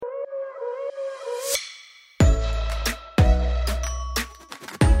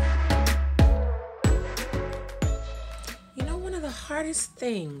hardest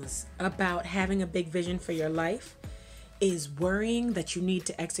things about having a big vision for your life is worrying that you need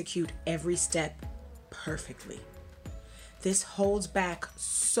to execute every step perfectly. This holds back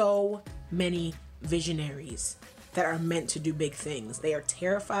so many visionaries that are meant to do big things. They are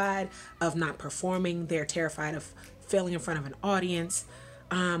terrified of not performing. They're terrified of failing in front of an audience.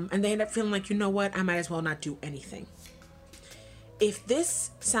 And they end up feeling like, you know what, I might as well not do anything. If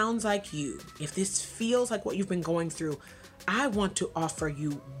this sounds like you, if this feels like what you've been going through, I want to offer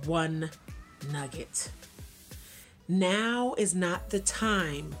you one nugget. Now is not the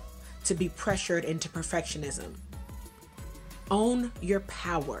time to be pressured into perfectionism. Own your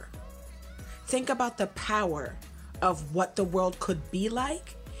power. Think about the power of what the world could be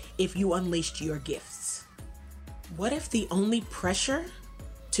like if you unleashed your gifts. What if the only pressure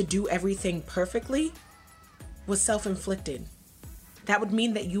to do everything perfectly was self-inflicted? That would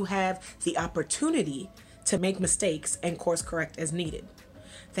mean that you have the opportunity to make mistakes and course correct as needed.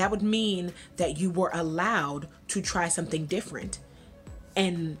 That would mean that you were allowed to try something different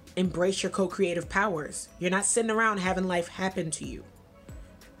and embrace your co-creative powers. You're not sitting around having life happen to you.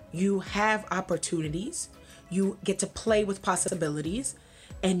 You have opportunities, you get to play with possibilities,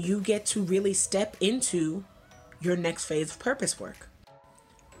 and you get to really step into your next phase of purpose work.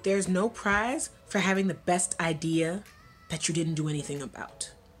 There's no prize for having the best idea that you didn't do anything about.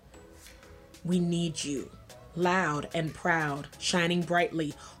 We need you, loud and proud, shining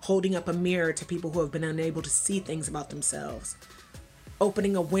brightly, holding up a mirror to people who have been unable to see things about themselves,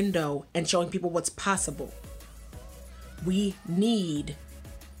 opening a window and showing people what's possible. We need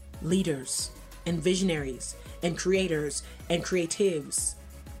leaders and visionaries and creators and creatives.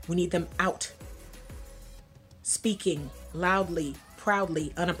 We need them out, speaking loudly, proudly,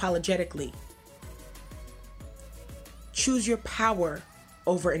 unapologetically. Choose your power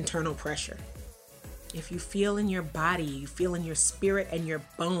over internal pressure. If you feel in your body, you feel in your spirit and your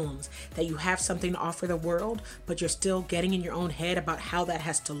bones that you have something to offer the world, but you're still getting in your own head about how that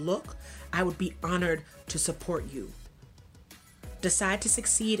has to look, I would be honored to support you. Decide to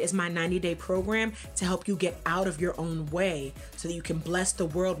Succeed is my 90-day program to help you get out of your own way so that you can bless the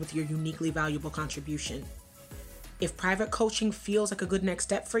world with your uniquely valuable contribution. If private coaching feels like a good next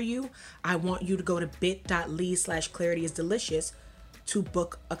step for you, I want you to go to bit.ly/clarityisdelicious to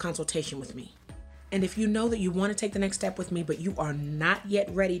book a consultation with me. And if you know that you want to take the next step with me, but you are not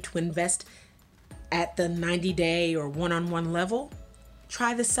yet ready to invest at the 90-day or one-on-one level,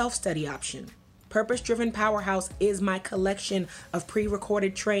 try the self-study option. Purpose Driven Powerhouse is my collection of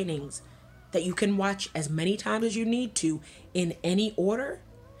pre-recorded trainings that you can watch as many times as you need to in any order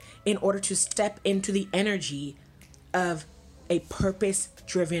in order to step into the energy of a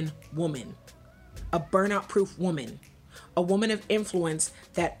purpose-driven woman, a burnout-proof woman, a woman of influence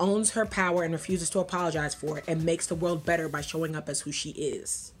that owns her power and refuses to apologize for it and makes the world better by showing up as who she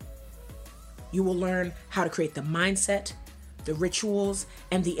is. You will learn how to create the mindset, the rituals,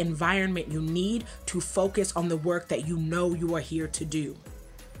 and the environment you need to focus on the work that you know you are here to do.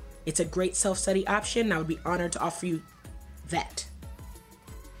 It's a great self-study option, and I would be honored to offer you that.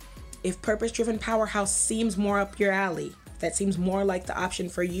 If Purpose Driven Powerhouse seems more up your alley, that seems more like the option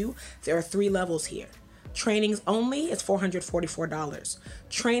for you, there are 3 levels here. Trainings only is $444.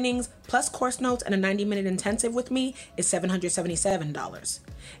 Trainings plus course notes and a 90-minute intensive with me is $777.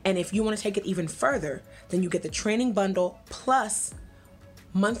 And if you want to take it even further, then you get the training bundle plus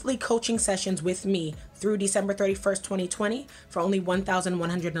monthly coaching sessions with me through December 31st, 2020 for only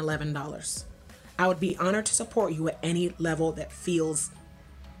 $1,111. I would be honored to support you at any level that feels,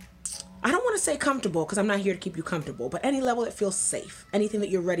 I don't want to say comfortable because I'm not here to keep you comfortable, but any level that feels safe, anything that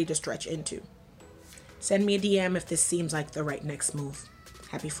you're ready to stretch into. Send me a DM if this seems like the right next move.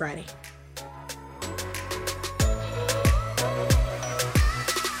 Happy Friday.